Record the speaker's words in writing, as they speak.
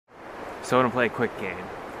So I want to play a quick game.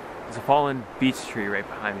 There's a fallen beech tree right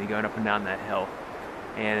behind me going up and down that hill.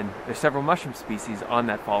 And there's several mushroom species on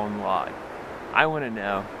that fallen log. I want to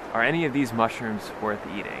know, are any of these mushrooms worth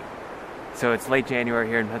eating? So it's late January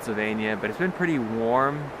here in Pennsylvania, but it's been pretty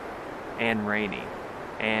warm and rainy.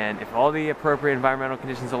 And if all the appropriate environmental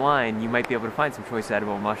conditions align, you might be able to find some choice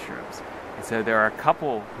edible mushrooms. And so there are a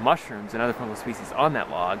couple mushrooms and other fungal species on that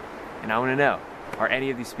log, and I want to know, are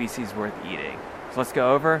any of these species worth eating? So let's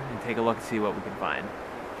go over and take a look and see what we can find.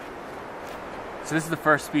 So this is the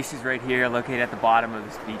first species right here, located at the bottom of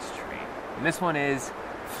this beech tree. And this one is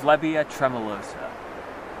Flebia tremulosa.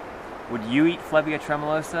 Would you eat Flebia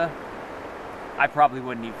tremulosa? I probably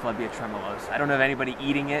wouldn't eat Flebia tremulosa. I don't know of anybody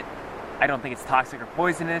eating it. I don't think it's toxic or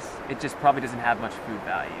poisonous. It just probably doesn't have much food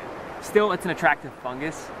value. Still, it's an attractive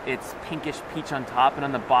fungus. It's pinkish peach on top, and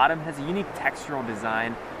on the bottom has a unique textural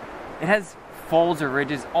design. It has folds or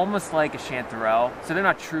ridges, almost like a chanterelle. So they're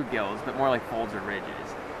not true gills, but more like folds or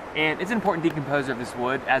ridges. And it's an important decomposer of this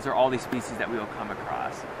wood, as are all these species that we will come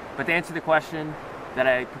across. But to answer the question that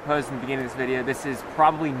I proposed in the beginning of this video, this is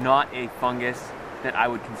probably not a fungus that I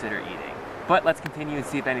would consider eating. But let's continue and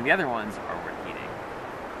see if any of the other ones are worth eating.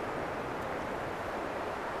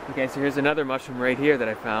 Okay, so here's another mushroom right here that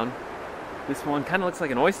I found. This one kind of looks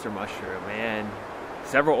like an oyster mushroom, and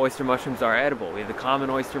several oyster mushrooms are edible. We have the common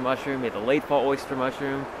oyster mushroom, we have the late fall oyster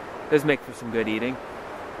mushroom. Those make for some good eating.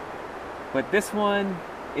 But this one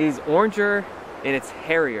is oranger and it's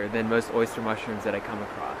hairier than most oyster mushrooms that I come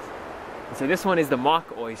across. And so this one is the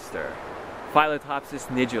mock oyster, Phylotopsis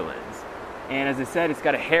nidulans. And as I said, it's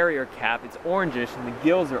got a hairier cap, it's orangish, and the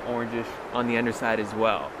gills are orangish on the underside as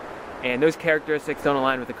well. And those characteristics don't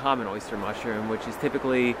align with the common oyster mushroom, which is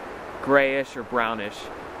typically grayish or brownish.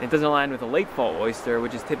 And it doesn't align with the late fall oyster,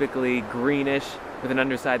 which is typically greenish with an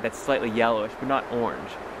underside that's slightly yellowish, but not orange.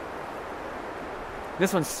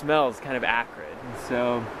 This one smells kind of acrid, and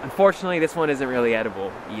so unfortunately this one isn't really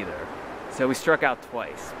edible either. So we struck out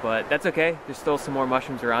twice, but that's okay. There's still some more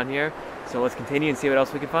mushrooms around here, so let's continue and see what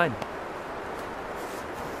else we can find.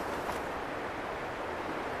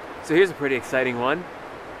 So here's a pretty exciting one.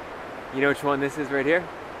 You know which one this is right here?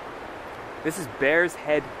 This is bear's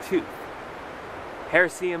head tooth,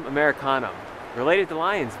 Hericium americanum, related to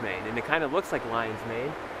lion's mane, and it kind of looks like lion's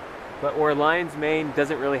mane. But where lion's mane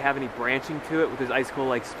doesn't really have any branching to it with those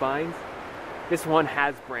icicle-like spines, this one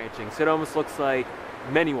has branching. So it almost looks like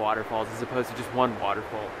many waterfalls as opposed to just one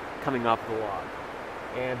waterfall coming off the log.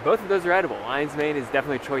 And both of those are edible. Lion's mane is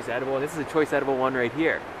definitely a choice edible, and this is a choice edible one right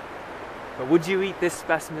here. But would you eat this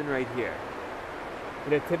specimen right here?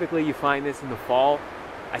 You know, typically you find this in the fall.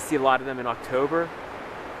 I see a lot of them in October.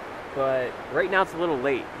 But right now it's a little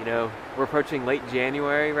late, you know. We're approaching late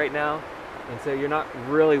January right now. And so you're not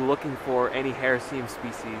really looking for any Hericium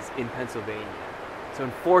species in Pennsylvania. So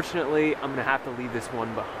unfortunately, I'm gonna have to leave this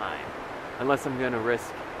one behind, unless I'm gonna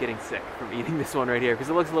risk getting sick from eating this one right here, because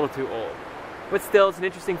it looks a little too old. But still, it's an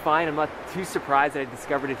interesting find. I'm not too surprised that I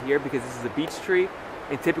discovered it here, because this is a beech tree,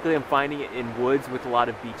 and typically I'm finding it in woods with a lot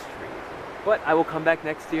of beech trees. But I will come back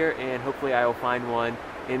next year, and hopefully I will find one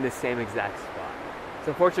in the same exact spot. So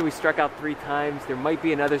unfortunately, we struck out 3 times. There might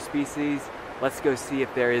be another species. Let's go see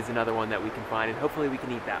if there is another one that we can find, and hopefully we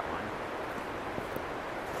can eat that one.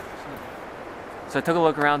 So I took a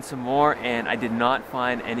look around some more, and I did not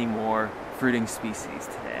find any more fruiting species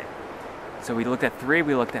today. So we looked at 3.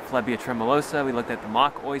 We looked at Flebia tremulosa, we looked at the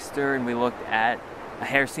mock oyster, and we looked at a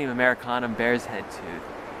Hericium americanum bear's head tooth.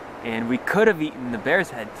 And we could have eaten the bear's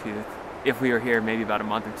head tooth if we were here maybe about a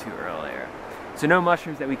month or 2 earlier. So no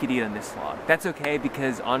mushrooms that we could eat on this log. That's okay,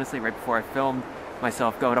 because honestly, right before I filmed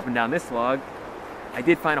myself going up and down this log, I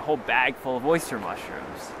did find a whole bag full of oyster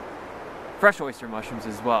mushrooms. Fresh oyster mushrooms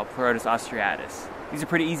as well, Pleurotus austratus. These are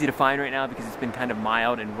pretty easy to find right now because it's been kind of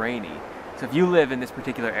mild and rainy. So if you live in this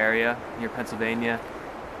particular area near Pennsylvania,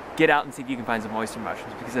 get out and see if you can find some oyster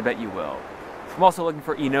mushrooms, because I bet you will. I'm also looking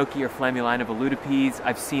for Enoki or Flammulina veludipes.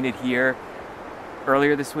 I've seen it here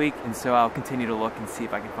earlier this week, and so I'll continue to look and see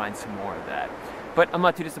if I can find some more of that. But I'm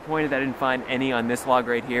not too disappointed that I didn't find any on this log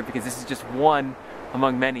right here, because this is just one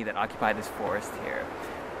among many that occupy this forest here.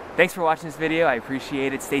 Thanks for watching this video. I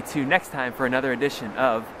appreciate it. Stay tuned next time for another edition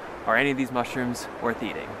of Are Any of These Mushrooms Worth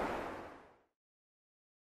Eating?